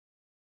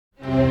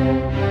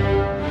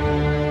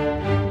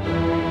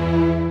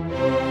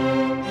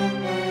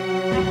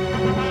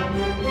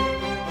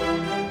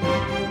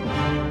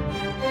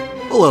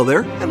Hello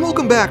there, and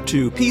welcome back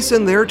to Peace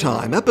in Their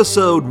Time,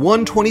 episode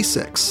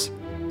 126,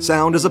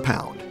 Sound as a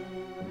Pound.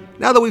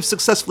 Now that we've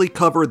successfully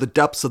covered the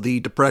depths of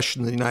the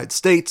Depression in the United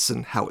States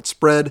and how it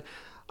spread,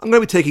 I'm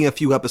going to be taking a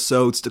few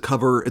episodes to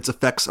cover its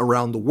effects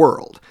around the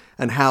world,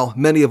 and how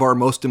many of our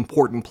most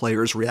important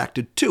players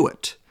reacted to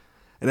it.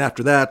 And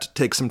after that,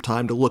 take some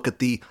time to look at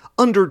the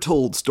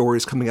undertold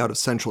stories coming out of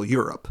Central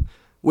Europe,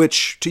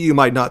 which to you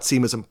might not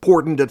seem as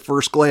important at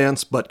first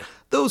glance, but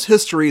those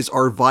histories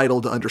are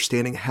vital to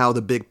understanding how the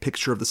big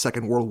picture of the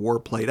Second World War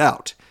played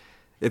out.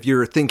 If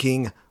you're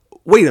thinking,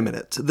 wait a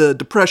minute, the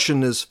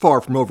Depression is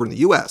far from over in the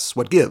US,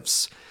 what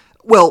gives?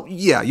 Well,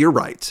 yeah, you're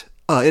right.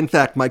 In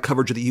fact, my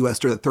coverage of the US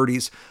during the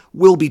 30s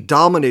will be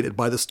dominated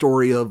by the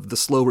story of the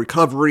slow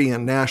recovery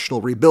and national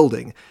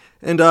rebuilding,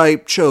 and I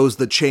chose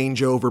the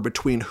changeover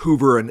between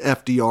Hoover and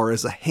FDR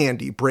as a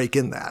handy break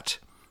in that.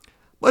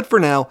 But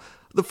for now,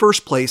 the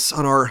first place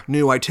on our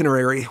new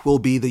itinerary will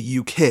be the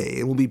UK,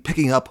 and we'll be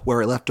picking up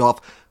where I left off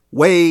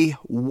way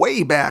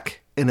back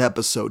in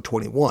episode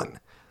 21.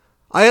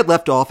 I had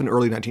left off in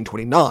early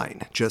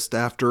 1929, just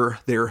after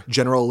their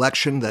general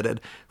election that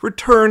had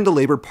returned the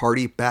Labour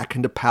Party back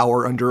into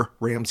power under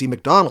Ramsay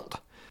MacDonald.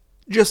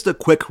 Just a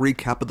quick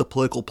recap of the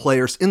political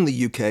players in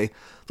the UK,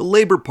 the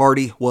Labour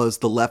Party was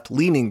the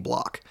left-leaning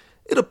bloc.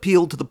 It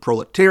appealed to the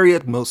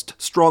proletariat, most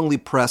strongly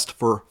pressed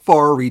for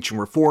far-reaching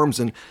reforms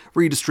and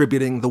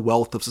redistributing the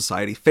wealth of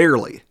society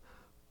fairly.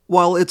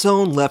 While its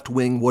own left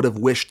wing would have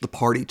wished the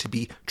party to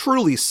be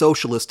truly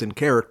socialist in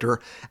character,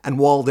 and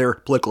while their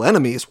political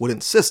enemies would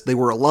insist they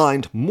were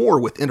aligned more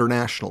with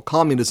international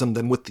communism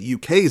than with the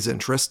UK's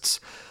interests,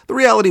 the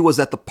reality was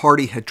that the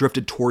party had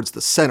drifted towards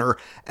the center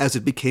as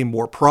it became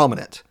more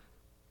prominent.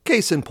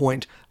 Case in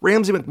point,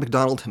 Ramsay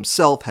MacDonald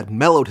himself had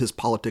mellowed his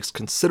politics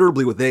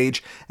considerably with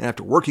age and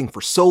after working for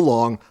so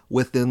long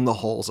within the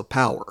halls of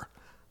power.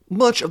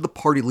 Much of the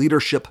party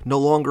leadership no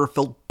longer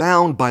felt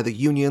bound by the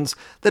unions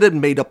that had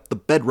made up the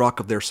bedrock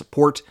of their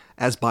support,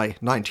 as by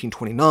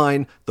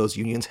 1929, those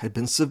unions had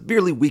been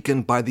severely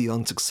weakened by the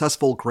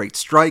unsuccessful Great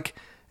Strike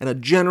and a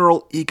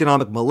general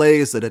economic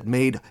malaise that had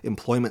made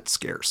employment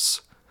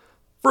scarce.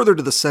 Further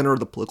to the center of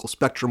the political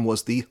spectrum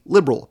was the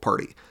Liberal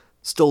Party,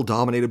 still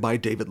dominated by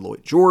David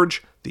Lloyd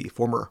George, the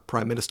former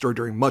Prime Minister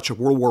during much of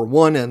World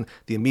War I and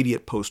the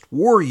immediate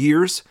post-war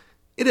years.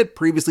 It had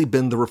previously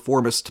been the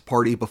reformist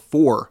party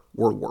before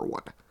World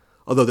War I.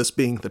 Although this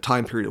being the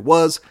time period it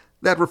was,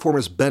 that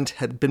reformist bent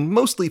had been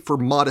mostly for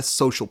modest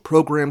social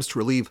programs to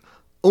relieve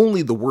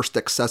only the worst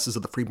excesses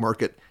of the free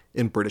market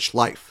in British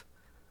life.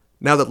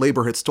 Now that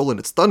Labour had stolen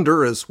its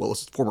thunder, as well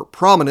as its former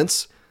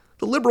prominence,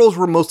 the Liberals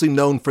were mostly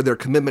known for their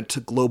commitment to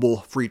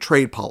global free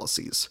trade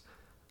policies.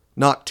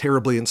 Not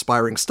terribly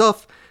inspiring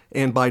stuff,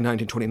 and by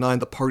 1929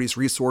 the party's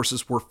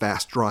resources were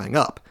fast drying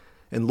up,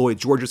 and Lloyd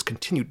George's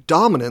continued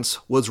dominance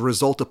was a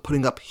result of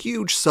putting up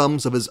huge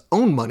sums of his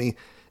own money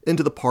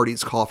into the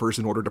party's coffers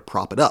in order to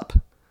prop it up.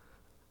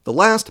 The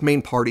last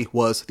main party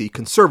was the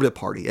Conservative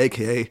Party,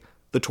 aka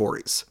the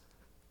Tories.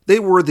 They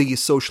were the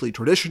socially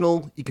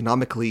traditional,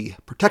 economically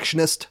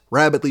protectionist,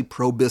 rabidly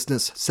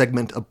pro-business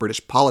segment of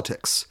British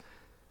politics.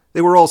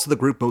 They were also the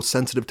group most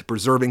sensitive to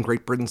preserving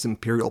Great Britain's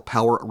imperial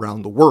power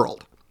around the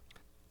world.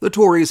 The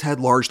Tories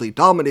had largely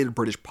dominated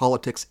British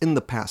politics in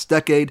the past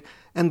decade,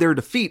 and their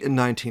defeat in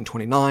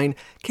 1929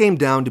 came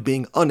down to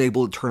being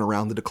unable to turn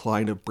around the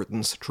decline of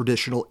Britain's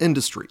traditional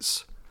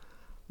industries.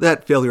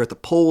 That failure at the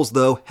polls,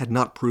 though, had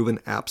not proven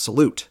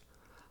absolute.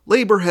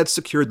 Labour had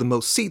secured the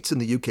most seats in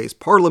the UK's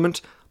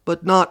parliament,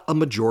 but not a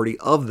majority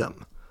of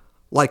them.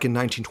 Like in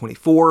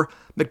 1924,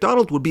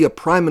 MacDonald would be a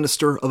prime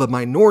minister of a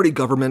minority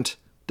government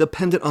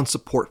dependent on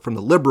support from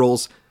the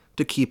Liberals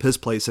to keep his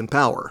place in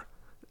power.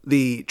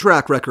 The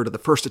track record of the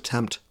first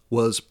attempt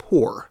was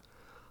poor.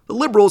 The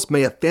Liberals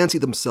may have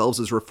fancied themselves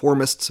as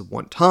reformists at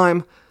one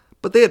time,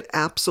 but they had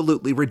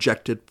absolutely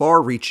rejected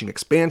far-reaching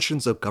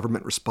expansions of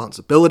government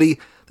responsibility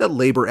that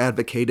Labour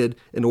advocated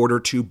in order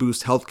to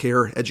boost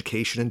healthcare,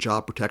 education, and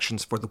job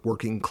protections for the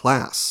working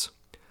class.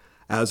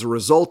 As a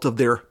result of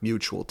their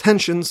mutual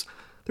tensions,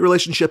 the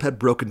relationship had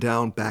broken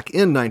down back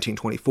in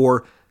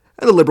 1924,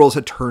 and the Liberals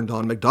had turned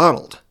on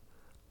MacDonald.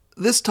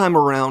 This time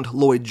around,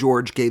 Lloyd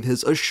George gave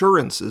his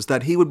assurances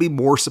that he would be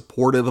more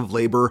supportive of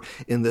Labour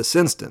in this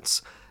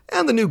instance,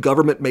 and the new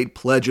government made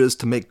pledges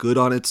to make good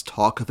on its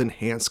talk of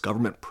enhanced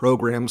government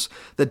programs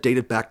that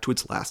dated back to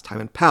its last time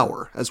in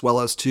power, as well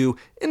as to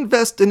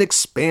invest in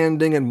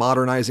expanding and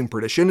modernizing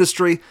British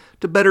industry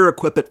to better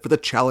equip it for the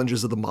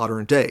challenges of the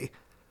modern day.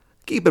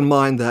 Keep in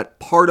mind that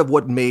part of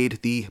what made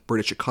the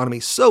British economy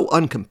so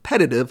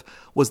uncompetitive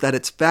was that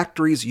its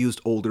factories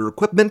used older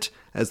equipment,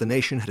 as the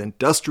nation had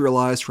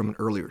industrialized from an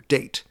earlier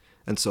date,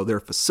 and so their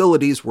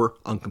facilities were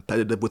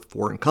uncompetitive with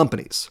foreign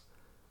companies.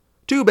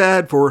 Too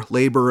bad for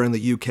Labour and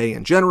the UK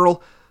in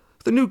general.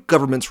 The new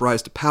government's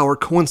rise to power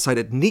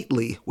coincided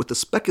neatly with the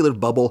speculative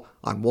bubble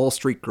on Wall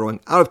Street growing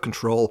out of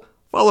control,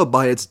 followed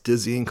by its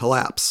dizzying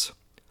collapse.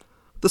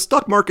 The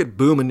stock market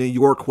boom in New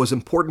York was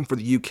important for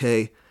the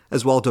UK,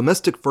 as while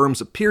domestic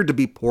firms appeared to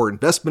be poor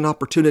investment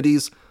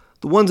opportunities,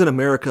 the ones in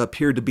America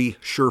appeared to be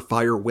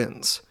surefire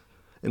wins.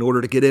 In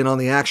order to get in on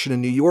the action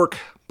in New York,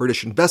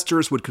 British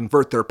investors would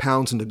convert their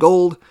pounds into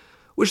gold,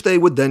 which they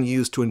would then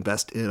use to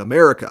invest in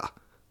America,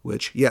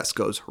 which, yes,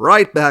 goes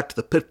right back to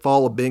the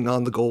pitfall of being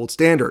on the gold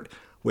standard,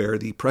 where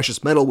the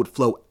precious metal would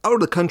flow out of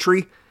the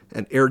country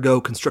and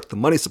ergo constrict the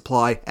money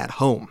supply at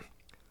home.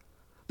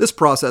 This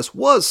process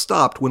was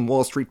stopped when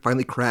Wall Street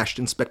finally crashed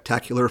in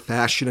spectacular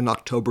fashion in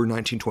October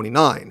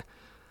 1929.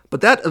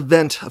 But that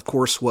event, of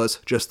course, was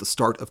just the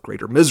start of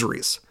greater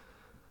miseries.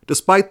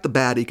 Despite the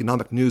bad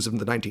economic news of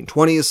the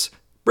 1920s,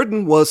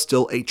 Britain was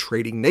still a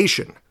trading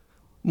nation.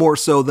 More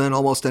so than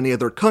almost any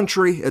other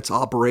country, its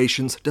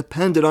operations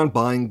depended on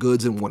buying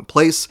goods in one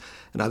place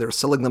and either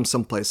selling them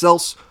someplace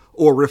else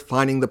or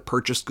refining the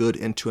purchased good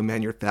into a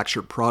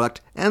manufactured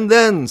product and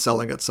then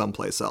selling it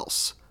someplace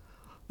else.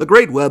 The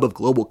great web of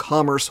global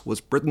commerce was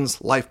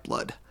Britain's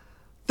lifeblood.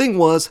 Thing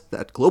was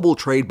that global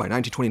trade by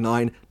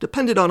 1929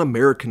 depended on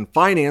American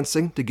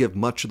financing to give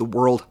much of the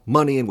world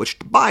money in which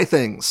to buy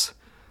things.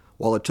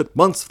 While it took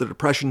months for the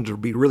Depression to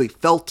be really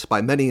felt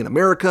by many in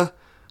America,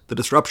 the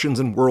disruptions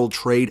in world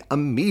trade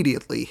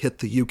immediately hit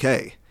the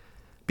UK.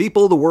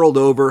 People the world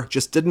over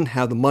just didn't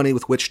have the money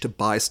with which to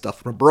buy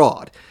stuff from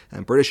abroad,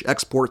 and British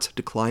exports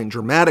declined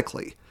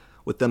dramatically,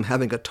 with them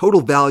having a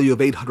total value of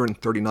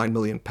 £839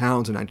 million in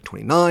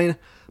 1929,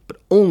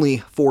 but only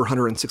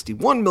 $461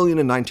 million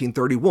in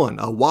 1931,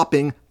 a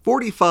whopping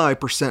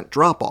 45%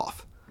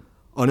 drop-off.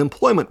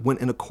 Unemployment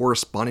went in a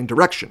corresponding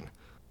direction.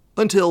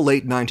 Until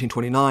late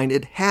 1929,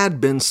 it had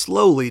been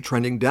slowly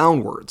trending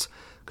downwards,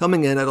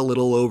 coming in at a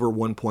little over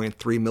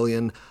 1.3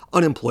 million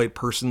unemployed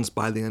persons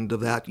by the end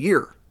of that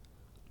year.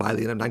 By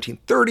the end of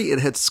 1930, it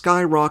had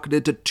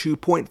skyrocketed to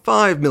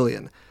 2.5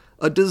 million,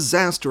 a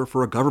disaster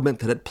for a government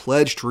that had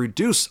pledged to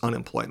reduce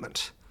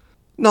unemployment.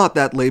 Not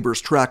that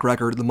Labour's track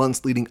record in the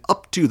months leading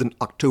up to the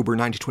October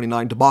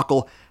 1929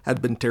 debacle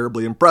had been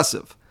terribly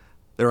impressive.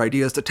 Their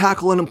ideas to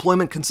tackle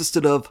unemployment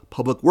consisted of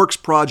public works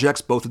projects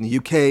both in the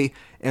UK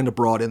and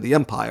abroad in the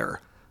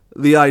Empire.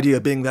 The idea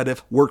being that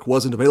if work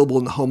wasn't available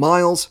in the Home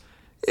Isles,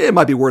 it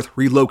might be worth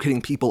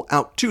relocating people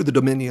out to the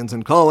dominions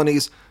and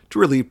colonies to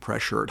relieve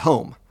pressure at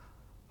home.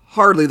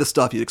 Hardly the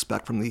stuff you'd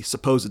expect from the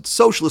supposed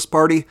Socialist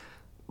Party,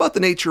 but the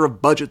nature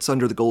of budgets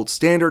under the gold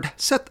standard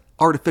set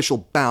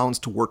artificial bounds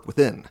to work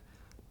within,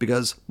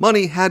 because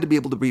money had to be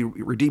able to be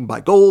redeemed by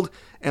gold,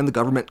 and the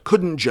government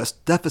couldn't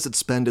just deficit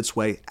spend its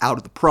way out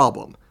of the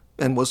problem,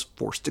 and was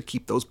forced to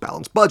keep those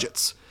balanced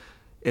budgets.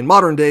 In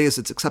modern days,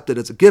 it's accepted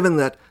as a given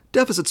that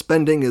deficit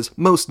spending is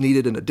most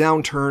needed in a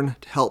downturn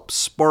to help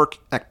spark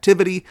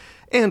activity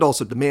and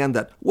also demand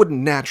that wouldn't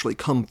naturally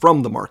come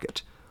from the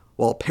market,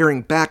 while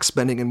paring back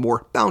spending in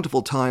more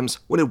bountiful times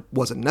when it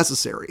wasn't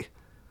necessary.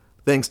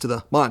 Thanks to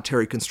the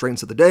monetary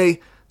constraints of the day,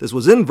 this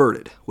was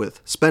inverted,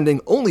 with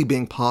spending only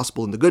being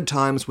possible in the good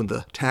times when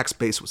the tax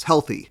base was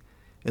healthy.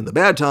 In the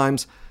bad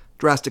times,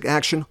 drastic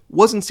action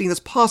wasn't seen as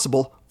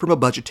possible from a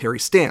budgetary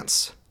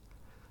stance.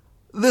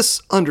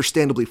 This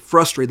understandably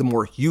frustrated the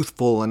more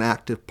youthful and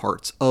active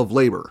parts of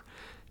labor.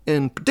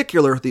 In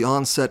particular, the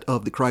onset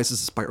of the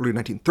crisis by early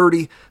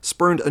 1930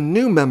 spurred a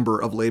new member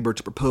of labor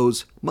to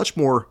propose much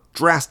more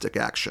drastic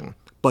action: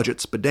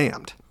 budgets be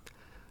damned.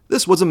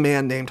 This was a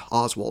man named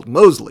Oswald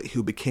Mosley,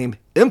 who became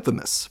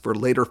infamous for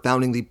later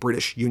founding the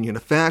British Union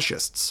of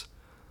Fascists.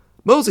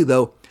 Mosley,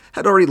 though,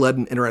 had already led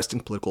an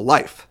interesting political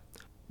life.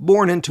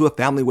 Born into a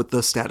family with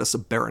the status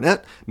of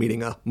baronet,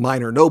 meaning a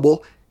minor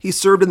noble, he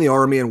served in the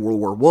army in World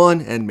War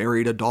I and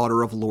married a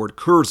daughter of Lord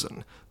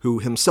Curzon, who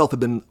himself had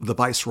been the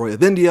Viceroy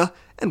of India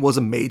and was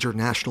a major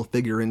national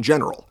figure in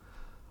general.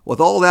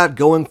 With all that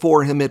going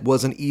for him, it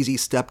was an easy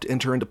step to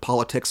enter into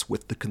politics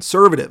with the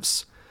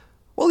Conservatives.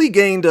 While he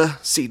gained a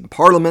seat in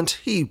Parliament,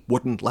 he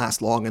wouldn't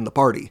last long in the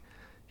party.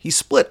 He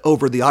split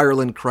over the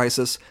Ireland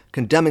crisis,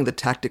 condemning the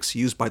tactics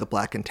used by the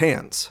Black and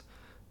Tans.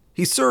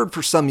 He served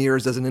for some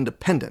years as an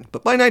independent,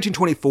 but by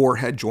 1924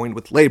 had joined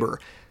with Labour,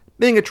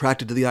 being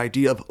attracted to the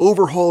idea of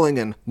overhauling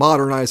and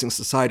modernizing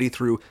society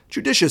through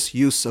judicious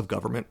use of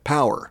government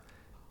power.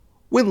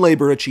 When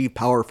Labour achieved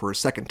power for a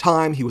second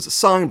time, he was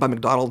assigned by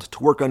MacDonald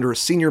to work under a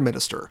senior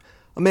minister,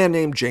 a man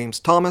named James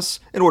Thomas,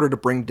 in order to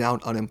bring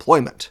down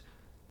unemployment.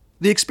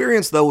 The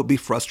experience, though, would be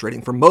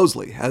frustrating for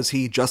Mosley, as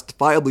he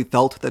justifiably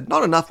felt that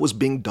not enough was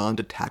being done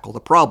to tackle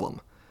the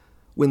problem.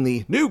 When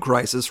the new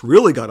crisis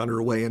really got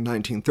underway in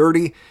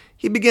 1930,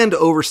 he began to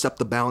overstep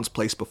the bounds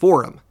placed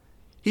before him.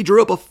 He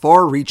drew up a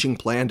far-reaching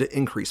plan to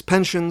increase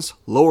pensions,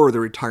 lower the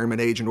retirement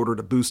age in order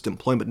to boost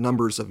employment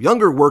numbers of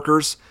younger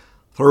workers,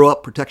 throw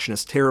up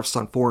protectionist tariffs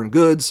on foreign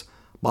goods,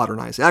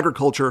 modernize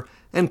agriculture,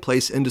 and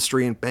place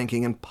industry and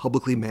banking in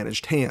publicly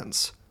managed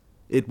hands.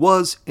 It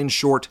was, in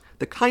short,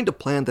 the kind of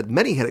plan that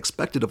many had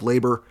expected of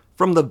Labour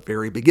from the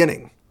very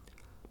beginning.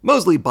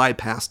 Mosley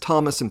bypassed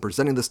Thomas in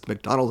presenting this to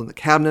MacDonald and the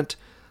cabinet,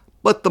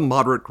 but the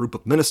moderate group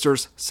of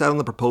ministers sat on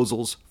the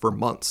proposals for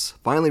months,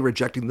 finally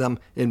rejecting them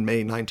in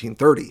May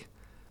 1930.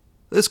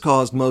 This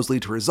caused Mosley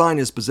to resign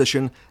his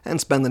position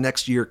and spend the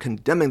next year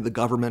condemning the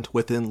government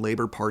within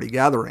Labour Party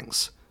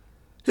gatherings.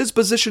 His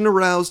position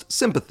aroused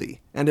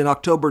sympathy, and in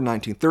October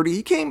 1930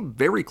 he came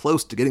very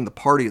close to getting the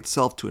party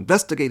itself to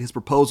investigate his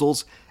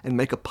proposals and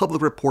make a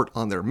public report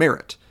on their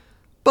merit.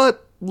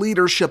 But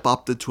leadership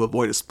opted to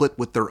avoid a split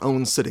with their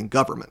own sitting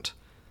government.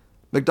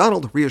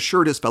 MacDonald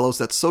reassured his fellows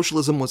that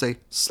socialism was a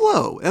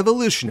slow,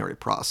 evolutionary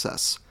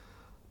process.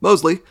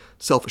 Moseley,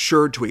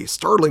 self-assured to a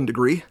startling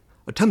degree,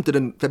 attempted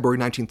in February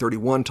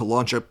 1931 to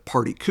launch a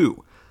party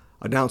coup,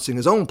 announcing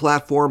his own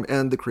platform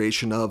and the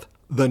creation of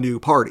the New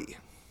Party.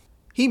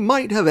 He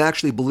might have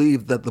actually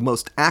believed that the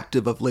most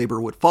active of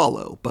Labour would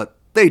follow, but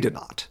they did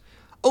not.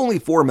 Only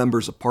 4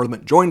 members of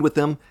Parliament joined with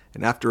him,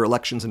 and after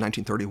elections in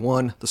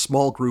 1931, the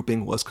small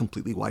grouping was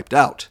completely wiped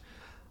out.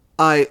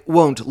 I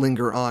won't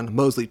linger on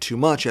Moseley too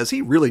much, as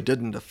he really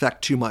didn't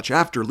affect too much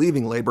after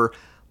leaving Labour,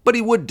 but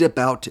he would dip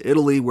out to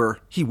Italy, where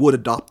he would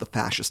adopt the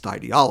fascist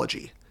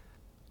ideology.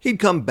 He'd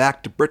come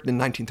back to Britain in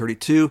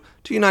 1932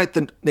 to unite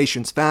the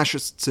nation's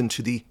fascists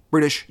into the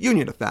British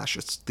Union of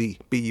Fascists, the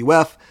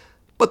BUF,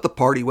 but the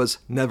party was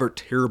never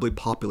terribly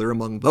popular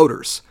among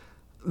voters.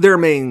 Their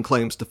main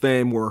claims to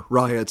fame were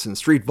riots and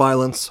street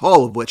violence,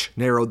 all of which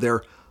narrowed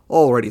their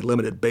already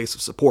limited base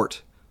of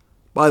support.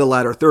 By the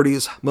latter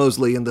 30s,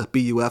 Moseley and the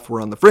BUF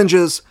were on the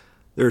fringes,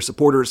 their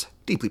supporters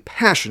deeply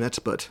passionate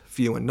but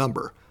few in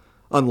number.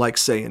 Unlike,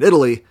 say, in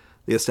Italy,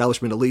 the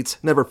establishment elites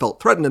never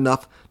felt threatened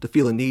enough to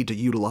feel a need to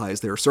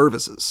utilize their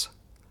services.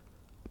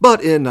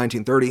 But in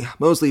 1930,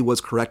 Moseley was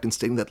correct in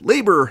stating that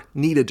Labour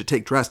needed to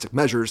take drastic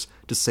measures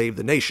to save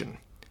the nation.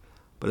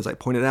 But as I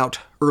pointed out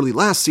early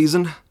last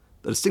season,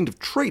 the distinctive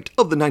trait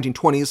of the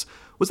 1920s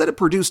was that it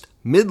produced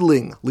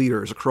middling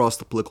leaders across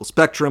the political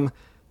spectrum,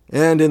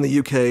 and in the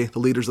UK, the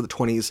leaders of the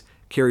 20s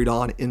carried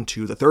on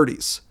into the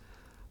 30s.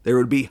 There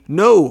would be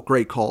no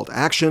great call to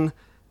action,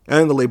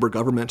 and the Labour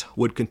government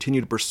would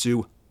continue to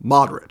pursue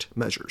moderate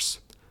measures.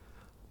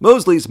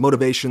 Moseley's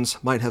motivations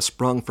might have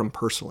sprung from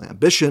personal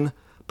ambition,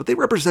 but they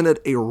represented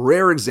a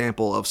rare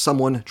example of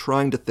someone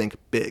trying to think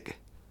big.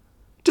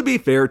 To be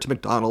fair to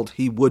MacDonald,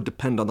 he would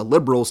depend on the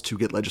Liberals to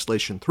get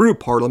legislation through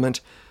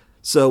Parliament,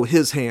 so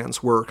his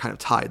hands were kind of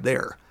tied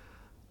there.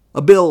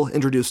 A bill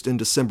introduced in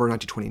December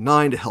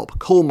 1929 to help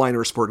coal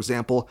miners, for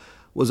example,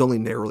 was only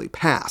narrowly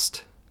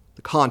passed.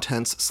 The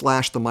contents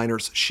slashed the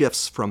miners'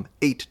 shifts from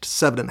 8 to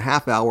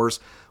 7.5 hours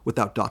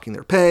without docking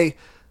their pay,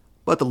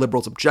 but the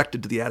Liberals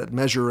objected to the added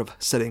measure of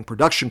setting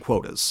production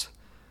quotas.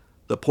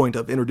 The point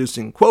of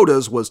introducing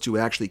quotas was to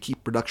actually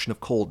keep production of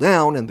coal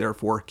down and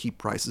therefore keep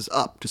prices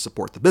up to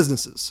support the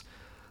businesses.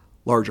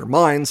 Larger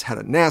mines had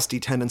a nasty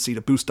tendency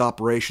to boost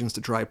operations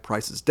to drive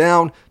prices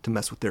down to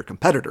mess with their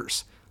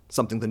competitors,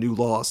 something the new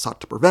laws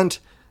sought to prevent,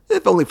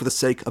 if only for the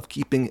sake of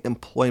keeping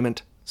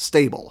employment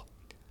stable.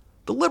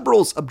 The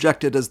Liberals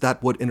objected as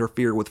that would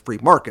interfere with free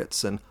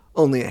markets, and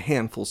only a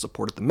handful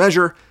supported the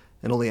measure,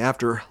 and only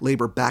after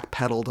Labour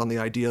backpedaled on the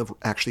idea of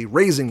actually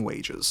raising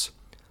wages.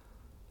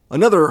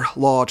 Another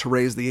law to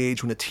raise the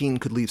age when a teen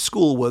could leave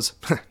school was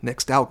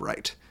nixed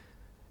outright.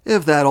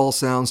 If that all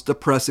sounds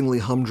depressingly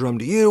humdrum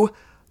to you,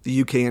 the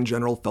UK in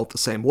general felt the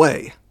same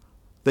way.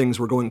 Things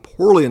were going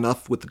poorly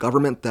enough with the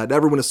government that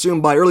everyone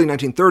assumed by early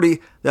 1930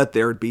 that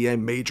there'd be a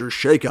major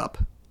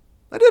shakeup.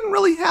 That didn't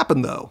really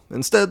happen, though.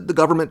 Instead, the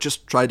government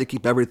just tried to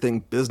keep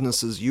everything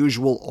business as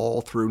usual all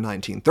through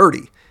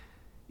 1930.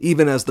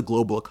 Even as the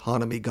global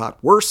economy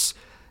got worse,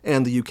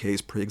 and the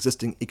UK's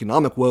pre-existing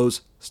economic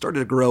woes started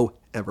to grow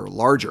ever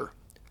larger.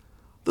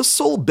 The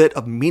sole bit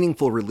of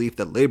meaningful relief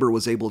that Labour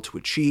was able to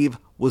achieve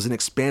was in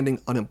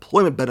expanding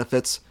unemployment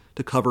benefits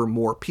to cover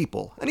more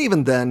people, and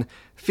even then,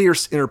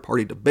 fierce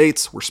inter-party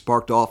debates were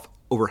sparked off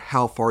over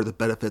how far the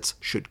benefits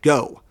should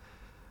go.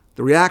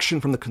 The reaction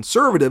from the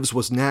Conservatives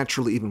was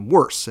naturally even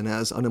worse, and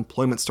as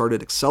unemployment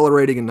started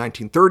accelerating in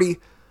 1930,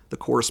 the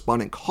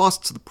corresponding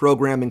costs of the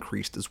program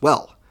increased as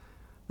well.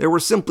 There were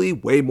simply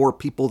way more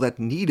people that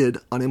needed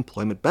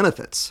unemployment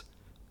benefits.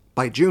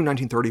 By June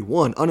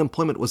 1931,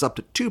 unemployment was up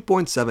to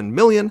 2.7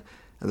 million,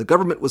 and the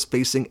government was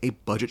facing a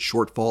budget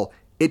shortfall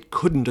it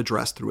couldn't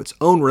address through its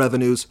own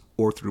revenues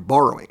or through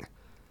borrowing.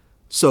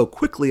 So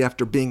quickly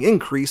after being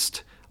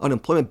increased,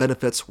 unemployment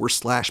benefits were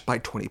slashed by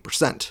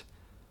 20%.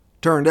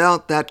 Turned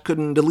out that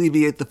couldn't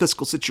alleviate the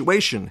fiscal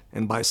situation,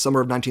 and by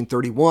summer of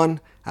 1931,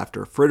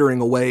 after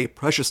frittering away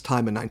precious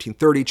time in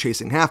 1930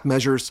 chasing half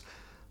measures,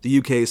 the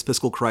UK's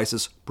fiscal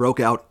crisis broke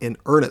out in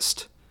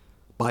earnest.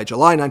 By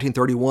July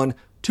 1931,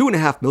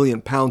 £2.5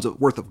 million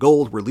worth of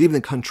gold were leaving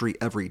the country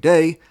every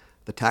day,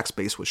 the tax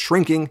base was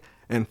shrinking,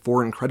 and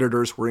foreign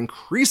creditors were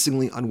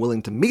increasingly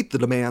unwilling to meet the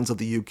demands of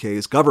the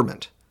UK's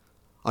government.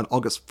 On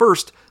August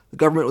 1st, the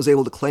government was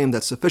able to claim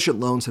that sufficient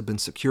loans had been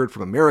secured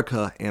from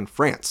America and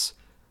France.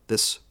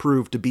 This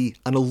proved to be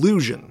an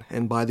illusion,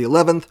 and by the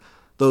 11th,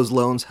 those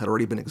loans had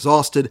already been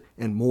exhausted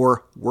and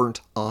more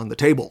weren't on the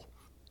table.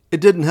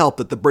 It didn't help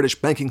that the British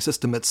banking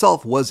system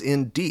itself was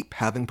in deep,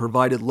 having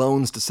provided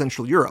loans to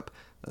Central Europe,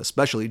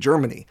 especially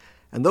Germany,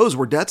 and those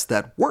were debts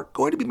that weren't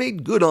going to be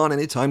made good on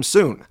anytime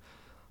soon.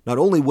 Not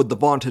only would the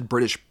vaunted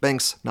British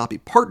banks not be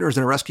partners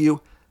in a rescue,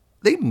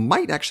 they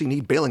might actually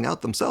need bailing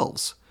out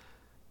themselves.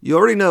 You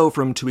already know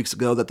from 2 weeks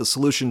ago that the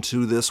solution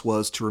to this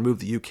was to remove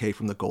the UK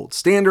from the gold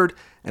standard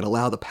and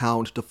allow the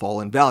pound to fall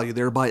in value,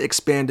 thereby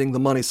expanding the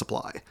money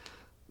supply.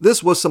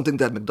 This was something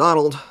that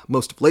MacDonald,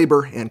 most of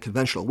Labour, and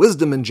conventional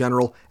wisdom in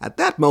general at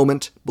that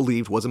moment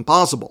believed was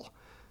impossible.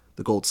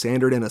 The gold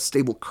standard and a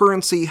stable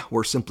currency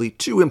were simply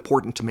too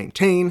important to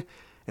maintain,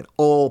 and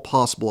all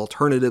possible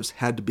alternatives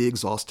had to be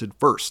exhausted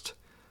first.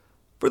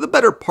 For the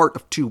better part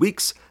of 2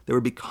 weeks, there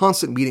would be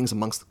constant meetings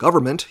amongst the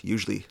government,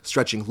 usually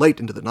stretching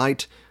late into the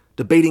night,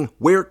 debating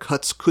where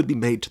cuts could be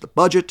made to the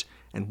budget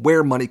and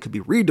where money could be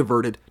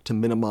rediverted to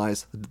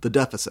minimize the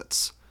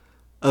deficits.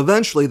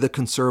 Eventually, the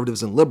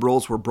Conservatives and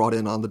Liberals were brought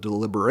in on the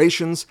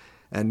deliberations,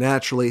 and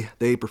naturally,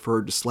 they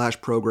preferred to slash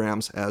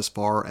programs as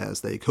far as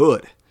they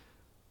could.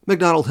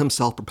 MacDonald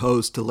himself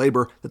proposed to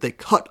Labour that they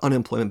cut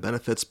unemployment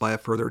benefits by a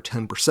further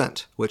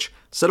 10%, which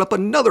set up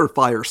another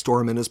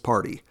firestorm in his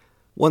party.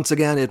 Once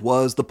again, it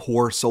was the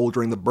poor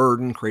shouldering the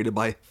burden created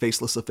by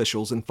faceless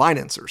officials and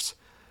financiers.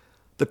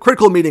 The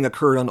critical meeting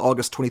occurred on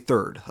August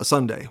 23rd, a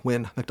Sunday,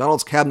 when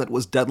MacDonald's cabinet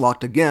was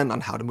deadlocked again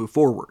on how to move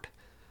forward.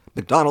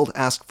 MacDonald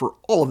asked for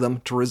all of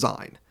them to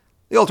resign.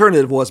 The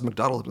alternative was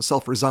MacDonald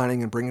himself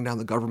resigning and bringing down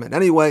the government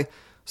anyway,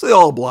 so they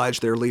all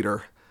obliged their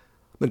leader.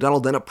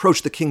 MacDonald then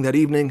approached the king that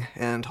evening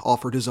and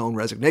offered his own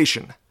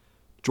resignation.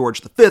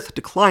 George V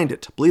declined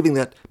it, believing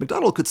that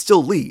MacDonald could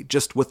still lead,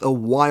 just with a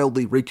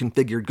wildly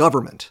reconfigured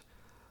government.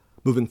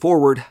 Moving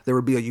forward, there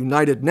would be a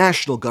united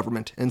national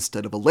government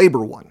instead of a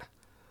Labour one.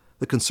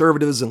 The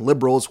Conservatives and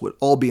Liberals would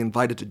all be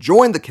invited to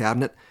join the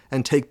cabinet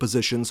and take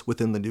positions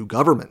within the new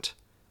government.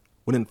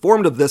 When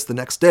informed of this the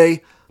next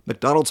day,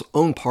 MacDonald's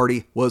own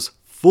party was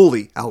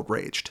fully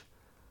outraged.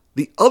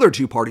 The other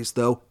two parties,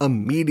 though,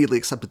 immediately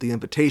accepted the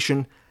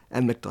invitation,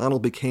 and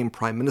MacDonald became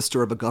Prime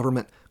Minister of a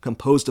government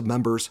composed of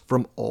members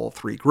from all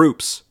three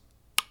groups.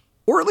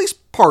 Or at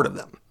least part of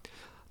them.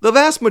 The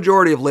vast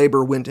majority of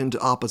Labour went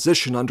into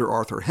opposition under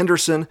Arthur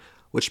Henderson,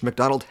 which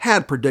MacDonald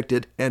had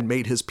predicted and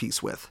made his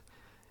peace with.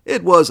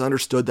 It was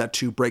understood that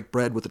to break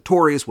bread with the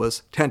Tories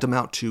was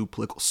tantamount to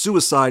political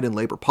suicide in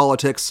Labour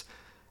politics,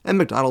 and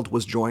MacDonald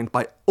was joined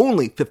by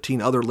only 15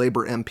 other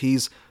Labour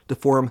MPs to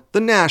form the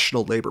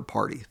National Labour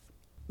Party.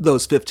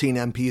 Those 15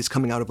 MPs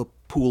coming out of a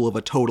pool of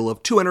a total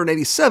of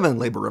 287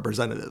 Labour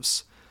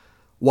representatives.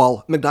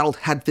 While MacDonald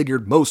had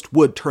figured most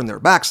would turn their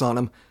backs on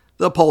him,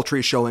 the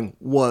paltry showing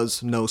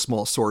was no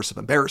small source of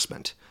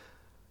embarrassment.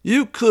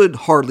 You could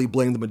hardly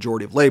blame the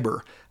majority of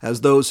Labour,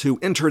 as those who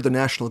entered the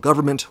national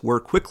government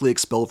were quickly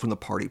expelled from the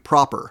party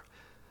proper.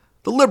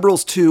 The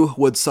Liberals, too,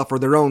 would suffer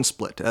their own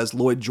split, as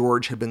Lloyd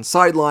George had been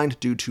sidelined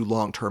due to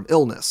long-term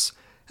illness,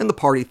 and the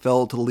party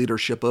fell to the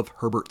leadership of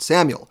Herbert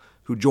Samuel,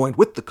 who joined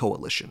with the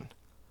coalition.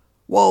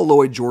 While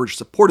Lloyd George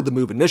supported the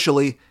move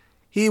initially,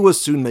 he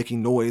was soon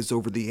making noise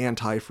over the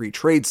anti-free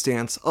trade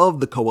stance of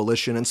the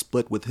coalition and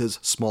split with his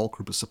small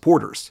group of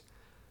supporters.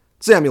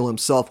 Samuel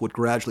himself would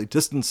gradually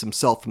distance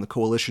himself from the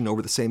coalition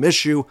over the same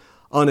issue,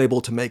 unable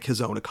to make his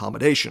own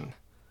accommodation.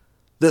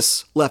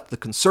 This left the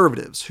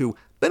Conservatives, who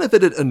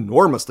benefited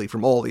enormously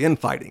from all the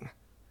infighting.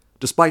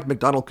 Despite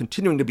MacDonald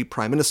continuing to be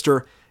Prime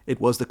Minister,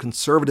 it was the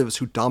Conservatives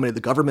who dominated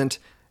the government,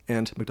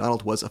 and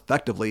MacDonald was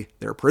effectively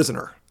their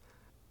prisoner.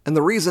 And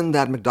the reason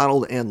that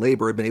MacDonald and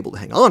Labour had been able to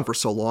hang on for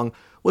so long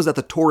was that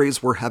the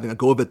Tories were having a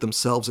go of it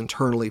themselves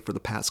internally for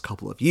the past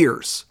couple of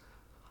years.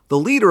 The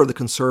leader of the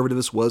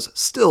Conservatives was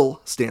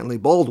still Stanley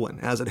Baldwin,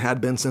 as it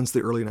had been since the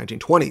early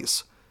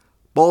 1920s.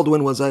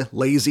 Baldwin was a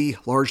lazy,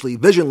 largely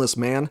visionless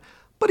man,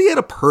 but he had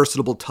a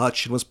personable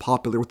touch and was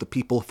popular with the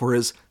people for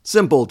his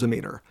simple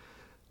demeanor.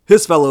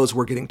 His fellows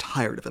were getting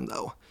tired of him,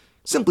 though.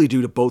 Simply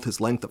due to both his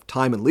length of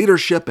time in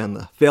leadership and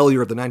the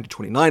failure of the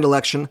 1929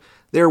 election,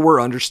 there were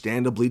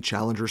understandably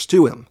challengers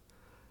to him.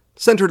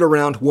 Centered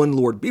around one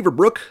Lord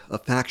Beaverbrook, a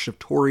faction of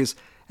Tories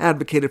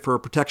advocated for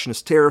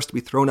protectionist tariffs to be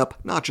thrown up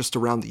not just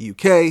around the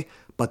UK,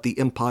 but the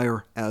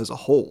Empire as a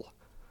whole.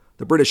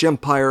 The British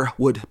Empire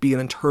would be an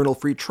internal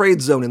free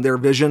trade zone in their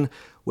vision,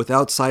 with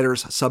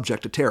outsiders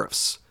subject to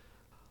tariffs.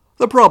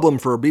 The problem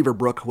for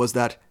Beaverbrook was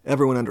that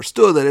everyone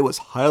understood that it was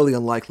highly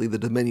unlikely the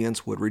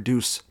Dominions would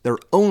reduce their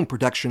own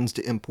protections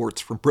to imports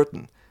from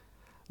Britain.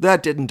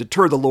 That didn't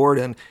deter the Lord,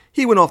 and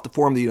he went off to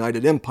form the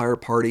United Empire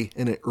Party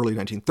in early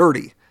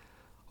 1930.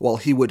 While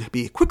he would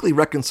be quickly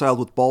reconciled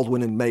with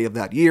Baldwin in May of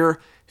that year,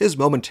 his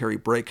momentary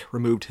break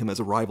removed him as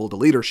a rival to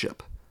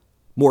leadership.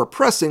 More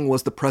pressing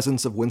was the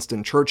presence of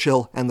Winston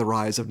Churchill and the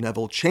rise of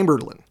Neville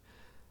Chamberlain.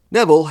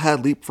 Neville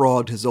had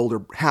leapfrogged his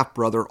older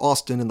half-brother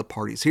Austen in the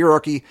party's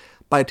hierarchy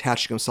by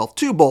attaching himself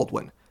to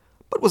Baldwin,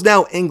 but was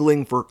now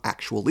angling for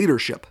actual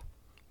leadership.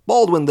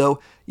 Baldwin, though,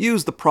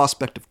 used the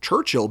prospect of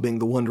Churchill being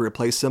the one to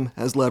replace him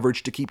as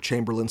leverage to keep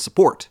Chamberlain's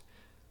support.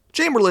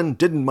 Chamberlain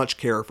didn't much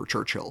care for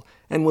Churchill,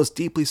 and was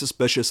deeply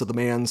suspicious of the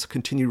man's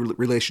continued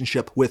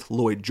relationship with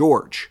Lloyd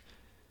George.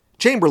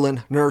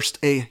 Chamberlain nursed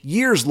a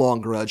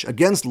years-long grudge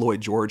against Lloyd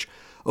George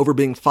over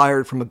being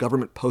fired from a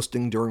government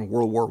posting during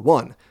World War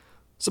I.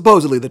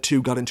 Supposedly, the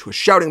two got into a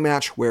shouting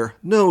match where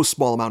no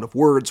small amount of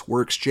words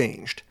were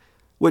exchanged.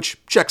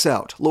 Which checks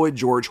out. Lloyd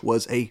George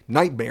was a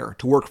nightmare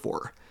to work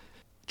for.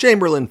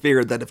 Chamberlain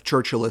feared that if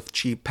Churchill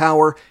achieved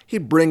power,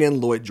 he'd bring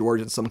in Lloyd George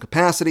in some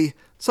capacity,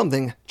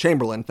 something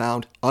Chamberlain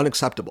found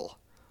unacceptable.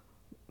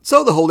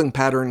 So the holding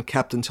pattern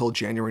kept until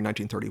January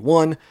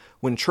 1931,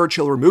 when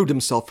Churchill removed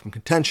himself from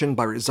contention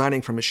by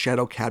resigning from his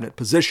shadow cabinet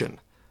position.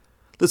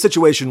 The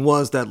situation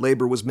was that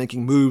Labour was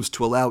making moves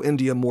to allow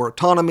India more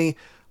autonomy,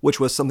 which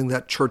was something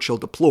that Churchill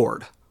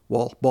deplored,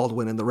 while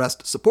Baldwin and the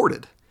rest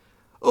supported.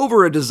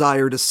 Over a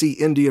desire to see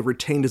India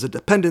retained as a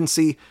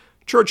dependency,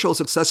 Churchill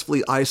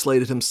successfully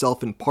isolated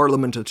himself in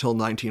Parliament until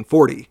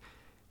 1940.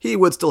 He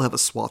would still have a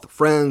swath of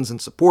friends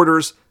and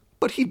supporters,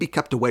 but he'd be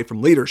kept away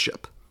from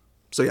leadership.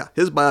 So yeah,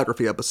 his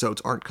biography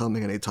episodes aren't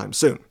coming anytime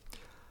soon.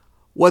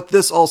 What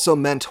this also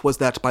meant was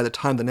that by the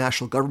time the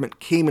national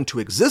government came into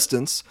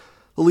existence,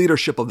 the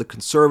leadership of the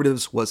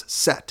Conservatives was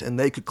set, and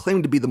they could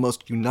claim to be the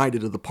most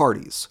united of the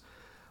parties,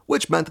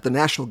 which meant that the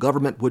national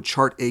government would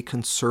chart a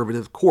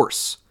conservative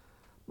course.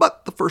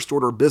 But the first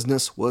order of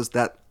business was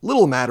that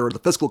little matter of the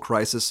fiscal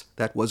crisis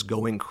that was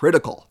going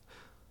critical.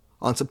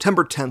 On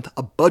September 10th,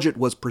 a budget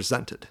was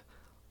presented.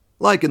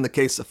 Like in the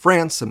case of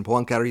France and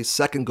Poincaré's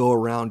second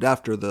go-around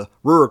after the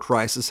Ruhr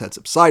crisis had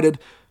subsided,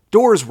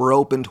 doors were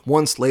opened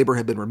once Labour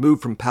had been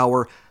removed from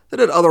power that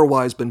had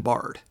otherwise been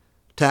barred.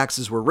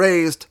 Taxes were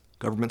raised,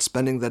 government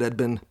spending that had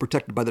been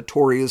protected by the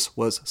Tories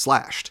was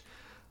slashed.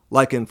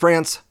 Like in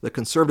France, the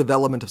conservative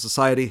element of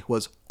society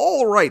was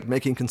all right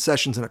making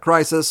concessions in a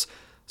crisis,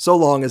 so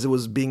long as it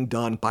was being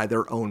done by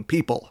their own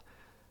people.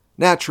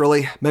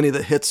 Naturally, many of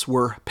the hits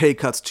were pay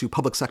cuts to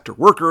public sector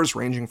workers,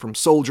 ranging from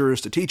soldiers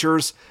to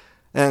teachers,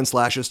 and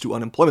slashes to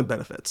unemployment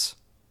benefits.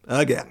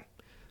 Again.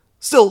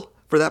 Still,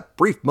 for that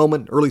brief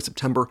moment in early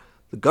September,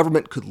 the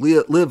government could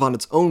live on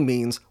its own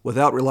means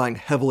without relying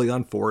heavily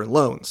on foreign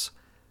loans.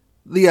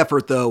 The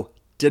effort, though,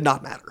 did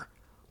not matter.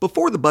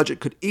 Before the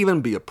budget could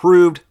even be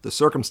approved, the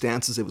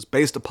circumstances it was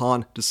based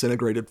upon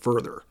disintegrated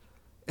further.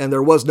 And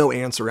there was no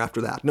answer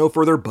after that. No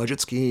further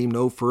budget scheme,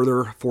 no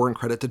further foreign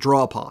credit to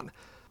draw upon.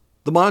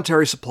 The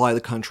monetary supply of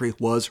the country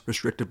was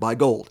restricted by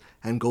gold,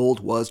 and gold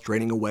was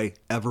draining away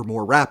ever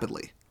more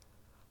rapidly.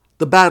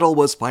 The battle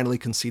was finally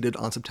conceded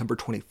on September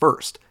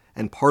 21st,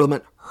 and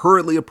Parliament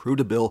hurriedly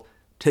approved a bill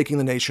taking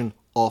the nation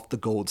off the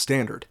gold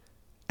standard.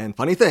 And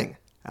funny thing,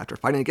 after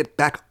fighting to get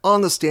back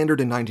on the standard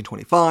in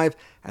 1925,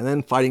 and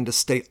then fighting to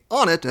stay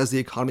on it as the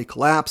economy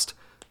collapsed,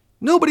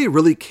 nobody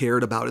really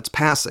cared about its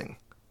passing.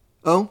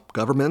 Oh,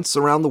 governments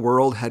around the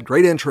world had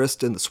great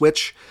interest in the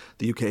switch,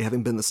 the UK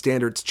having been the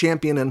standard's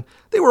champion, and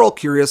they were all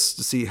curious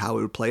to see how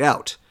it would play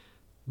out.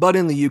 But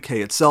in the UK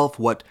itself,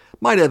 what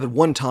might have at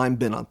one time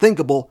been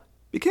unthinkable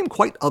became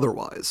quite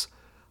otherwise.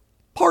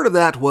 Part of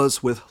that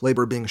was, with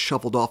Labour being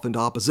shuffled off into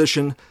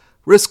opposition,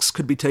 risks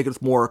could be taken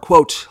with more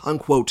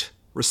quote-unquote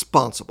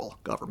responsible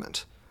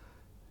government.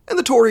 And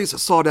the Tories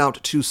sought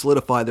out to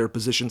solidify their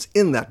positions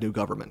in that new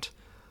government.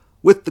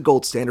 With the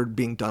gold standard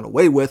being done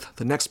away with,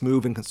 the next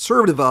move in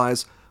Conservative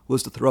eyes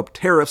was to throw up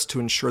tariffs to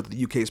ensure that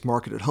the UK's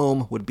market at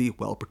home would be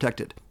well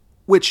protected.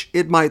 Which,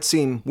 it might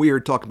seem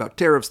weird talking about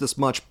tariffs this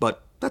much,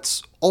 but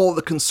that's all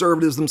the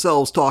Conservatives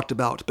themselves talked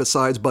about,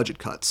 besides budget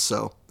cuts,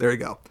 so there you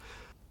go.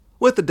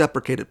 With the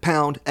deprecated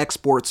pound,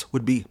 exports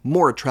would be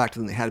more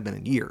attractive than they had been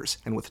in years,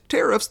 and with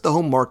tariffs, the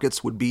home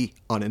markets would be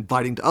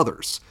uninviting to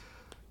others.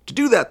 To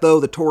do that, though,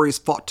 the Tories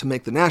fought to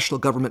make the national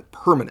government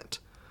permanent.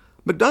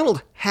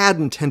 MacDonald had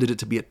intended it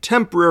to be a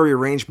temporary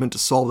arrangement to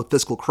solve the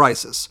fiscal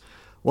crisis.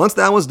 Once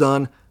that was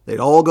done, they'd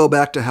all go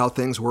back to how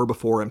things were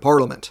before in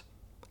Parliament.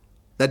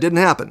 That didn't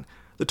happen.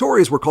 The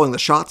Tories were calling the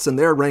shots, and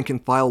their rank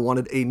and file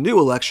wanted a new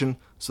election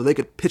so they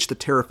could pitch the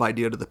tariff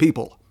idea to the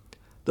people.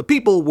 The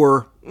people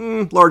were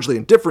largely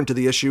indifferent to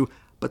the issue,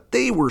 but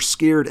they were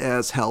scared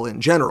as hell in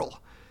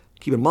general.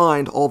 Keep in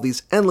mind, all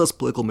these endless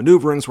political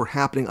maneuverings were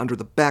happening under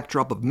the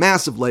backdrop of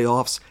massive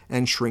layoffs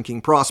and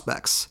shrinking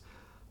prospects.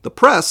 The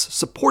press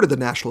supported the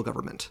national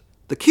government.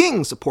 The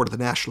king supported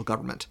the national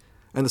government.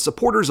 And the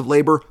supporters of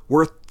Labour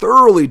were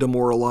thoroughly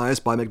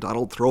demoralized by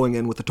MacDonald throwing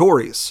in with the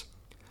Tories.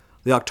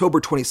 The October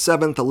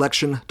 27th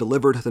election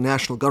delivered the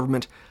national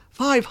government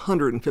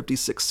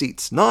 556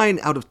 seats, 9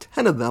 out of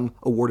 10 of them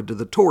awarded to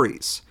the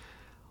Tories.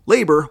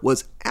 Labour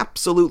was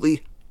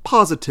absolutely,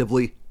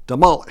 positively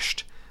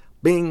demolished,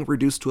 being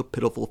reduced to a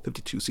pitiful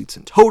 52 seats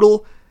in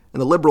total,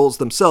 and the Liberals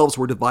themselves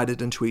were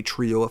divided into a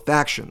trio of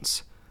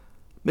factions.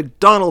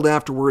 MacDonald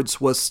afterwards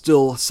was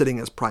still sitting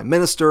as Prime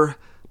Minister,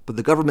 but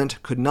the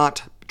government could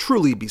not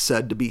truly be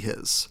said to be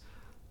his.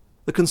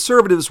 The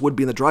Conservatives would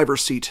be in the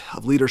driver's seat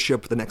of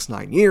leadership for the next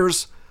 9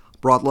 years,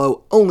 brought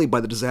low only by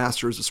the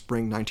disasters of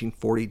spring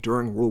 1940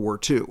 during World War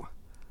II.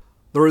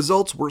 The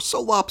results were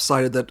so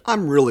lopsided that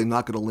I'm really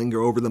not going to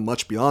linger over them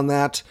much beyond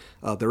that.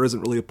 There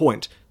isn't really a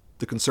point.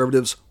 The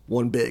Conservatives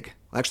won big.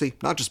 Actually,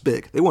 not just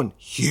big, they won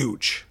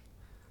huge.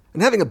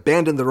 And having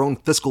abandoned their own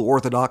fiscal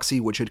orthodoxy,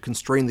 which had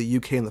constrained the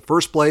UK in the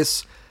first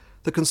place,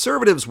 the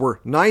Conservatives were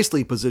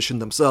nicely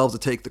positioned themselves to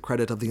take the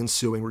credit of the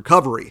ensuing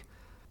recovery.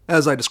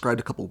 As I described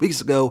a couple of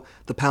weeks ago,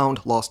 the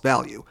pound lost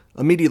value,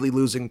 immediately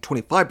losing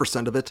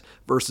 25% of it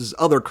versus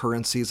other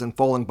currencies and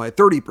falling by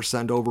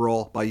 30%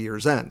 overall by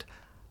year's end.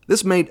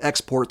 This made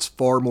exports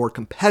far more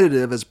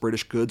competitive as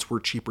British goods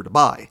were cheaper to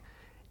buy.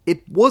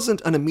 It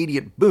wasn't an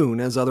immediate boon,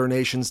 as other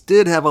nations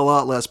did have a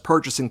lot less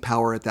purchasing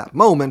power at that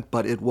moment,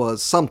 but it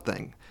was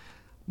something.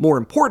 More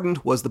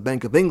important was the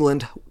Bank of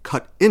England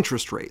cut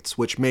interest rates,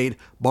 which made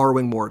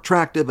borrowing more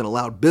attractive and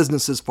allowed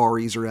businesses far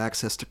easier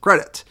access to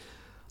credit.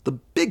 The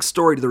big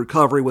story to the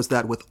recovery was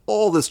that with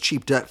all this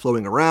cheap debt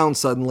flowing around,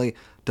 suddenly,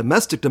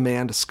 domestic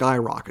demand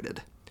skyrocketed.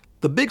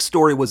 The big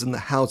story was in the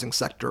housing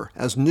sector,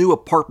 as new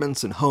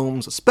apartments and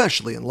homes,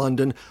 especially in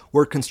London,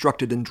 were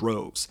constructed in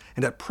droves,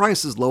 and at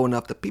prices low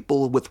enough that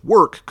people with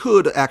work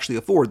could actually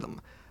afford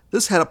them.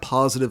 This had a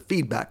positive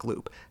feedback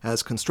loop,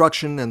 as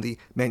construction and the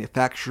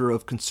manufacture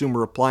of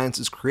consumer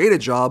appliances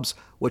created jobs,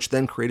 which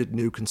then created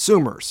new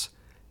consumers.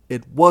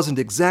 It wasn't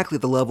exactly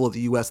the level of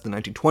the US in the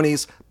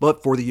 1920s,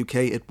 but for the UK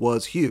it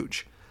was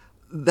huge.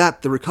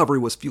 That the recovery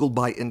was fueled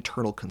by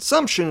internal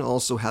consumption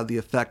also had the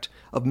effect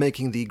of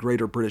making the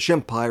Greater British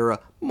Empire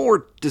a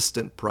more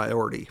distant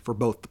priority for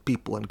both the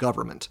people and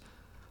government.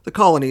 The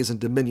colonies and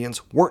dominions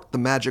weren't the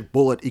magic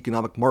bullet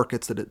economic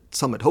markets that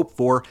some had hoped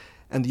for,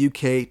 and the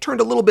UK turned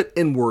a little bit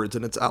inwards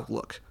in its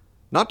outlook.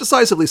 Not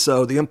decisively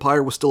so, the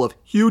empire was still of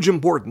huge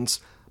importance,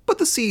 but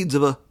the seeds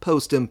of a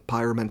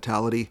post-empire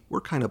mentality were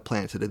kind of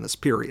planted in this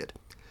period.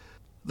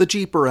 The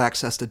cheaper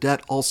access to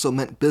debt also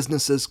meant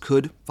businesses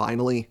could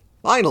finally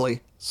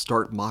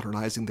start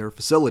modernizing their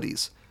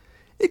facilities.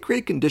 It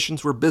created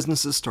conditions where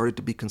businesses started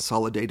to be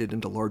consolidated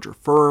into larger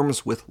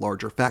firms with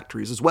larger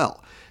factories as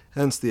well.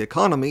 Hence, the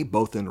economy,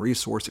 both in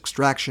resource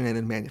extraction and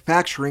in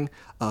manufacturing,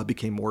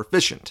 became more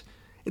efficient.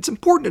 It's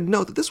important to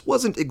note that this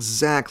wasn't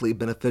exactly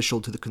beneficial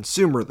to the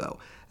consumer, though,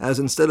 as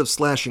instead of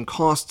slashing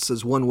costs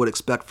as one would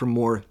expect from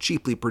more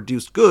cheaply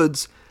produced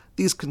goods,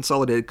 these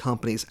consolidated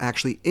companies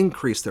actually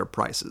increased their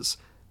prices.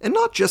 And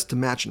not just to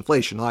match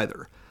inflation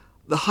either.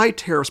 The high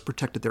tariffs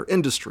protected their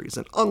industries,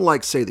 and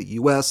unlike, say, the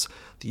US,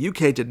 the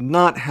UK did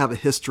not have a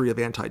history of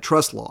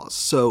antitrust laws,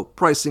 so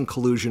pricing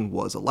collusion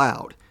was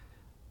allowed.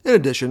 In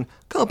addition,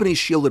 companies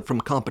shielded from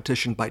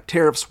competition by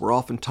tariffs were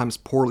oftentimes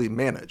poorly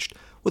managed,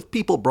 with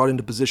people brought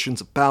into positions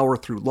of power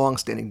through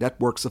long-standing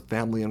networks of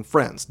family and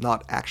friends,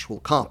 not actual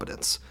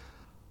competence.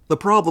 The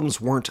problems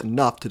weren't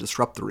enough to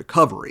disrupt the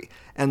recovery,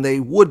 and they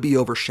would be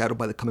overshadowed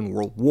by the coming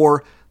World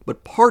War,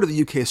 but part of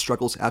the UK's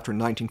struggles after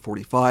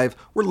 1945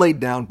 were laid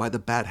down by the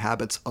bad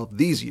habits of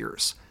these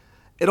years.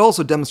 It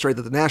also demonstrated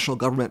that the national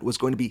government was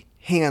going to be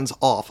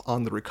hands-off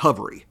on the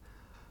recovery.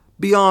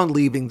 Beyond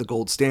leaving the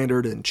gold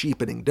standard and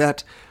cheapening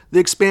debt, the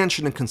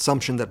expansion and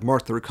consumption that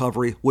marked the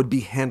recovery would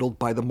be handled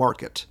by the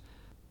market.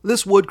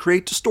 This would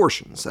create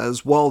distortions,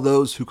 as while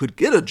those who could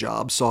get a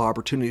job saw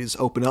opportunities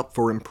open up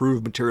for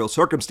improved material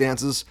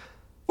circumstances,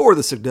 for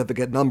the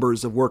significant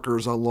numbers of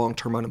workers on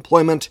long-term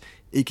unemployment,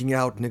 eking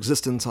out an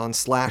existence on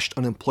slashed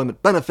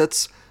unemployment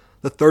benefits,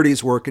 the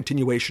 30s were a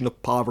continuation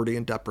of poverty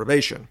and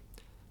deprivation.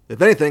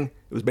 If anything,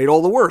 it was made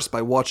all the worse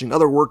by watching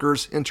other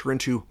workers enter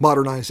into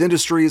modernized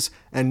industries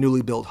and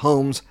newly built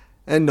homes,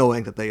 and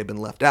knowing that they had been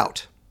left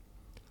out.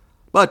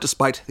 But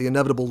despite the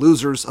inevitable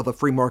losers of a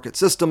free market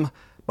system,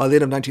 by the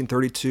end of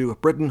 1932,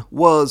 Britain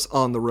was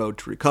on the road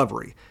to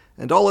recovery,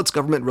 and all its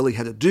government really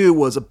had to do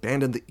was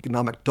abandon the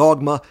economic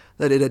dogma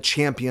that it had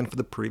championed for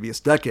the previous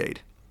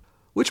decade.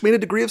 Which made a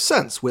degree of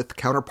sense, with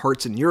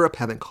counterparts in Europe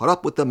having caught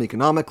up with them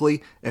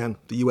economically, and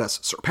the US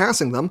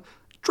surpassing them.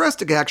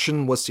 Drastic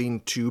action was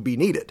seen to be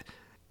needed.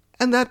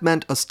 And that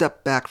meant a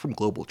step back from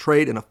global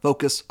trade and a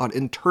focus on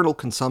internal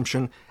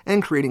consumption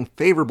and creating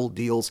favorable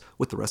deals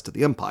with the rest of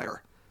the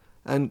empire.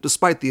 And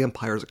despite the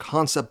empire as a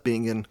concept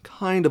being in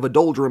kind of a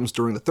doldrums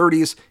during the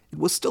 30s, it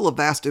was still a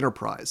vast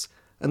enterprise,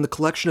 and the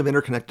collection of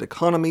interconnected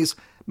economies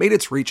made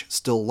its reach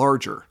still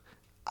larger.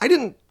 I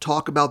didn't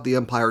talk about the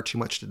empire too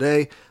much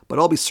today, but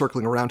I'll be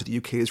circling around to the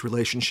UK's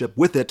relationship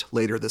with it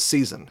later this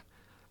season.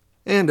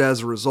 And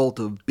as a result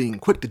of being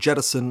quick to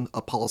jettison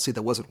a policy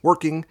that wasn't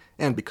working,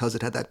 and because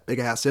it had that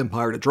big-ass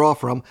empire to draw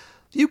from,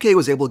 the UK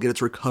was able to get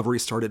its recovery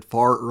started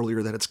far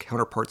earlier than its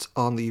counterparts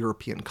on the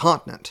European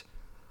continent.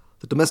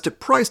 The domestic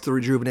price to the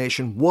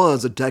rejuvenation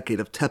was a decade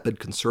of tepid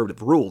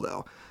conservative rule,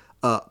 though.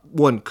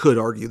 One could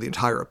argue the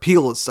entire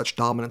appeal of such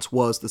dominance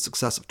was the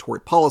success of Tory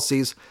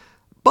policies,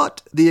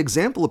 but the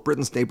example of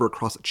Britain's neighbor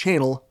across the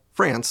Channel,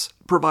 France,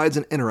 provides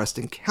an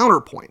interesting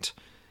counterpoint.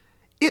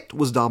 It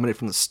was dominated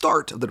from the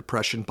start of the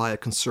Depression by a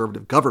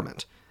conservative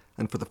government,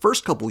 and for the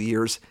first couple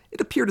years, it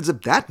appeared as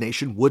if that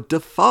nation would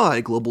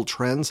defy global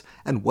trends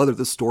and weather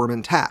the storm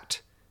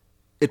intact.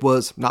 It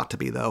was not to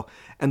be, though,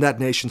 and that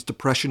nation's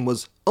depression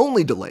was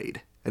only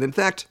delayed, and in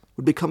fact,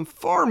 would become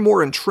far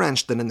more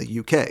entrenched than in the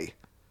UK.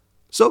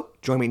 So,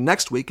 join me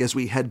next week as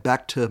we head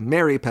back to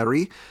Mary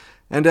Paris,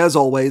 and as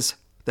always,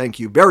 thank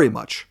you very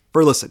much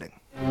for listening.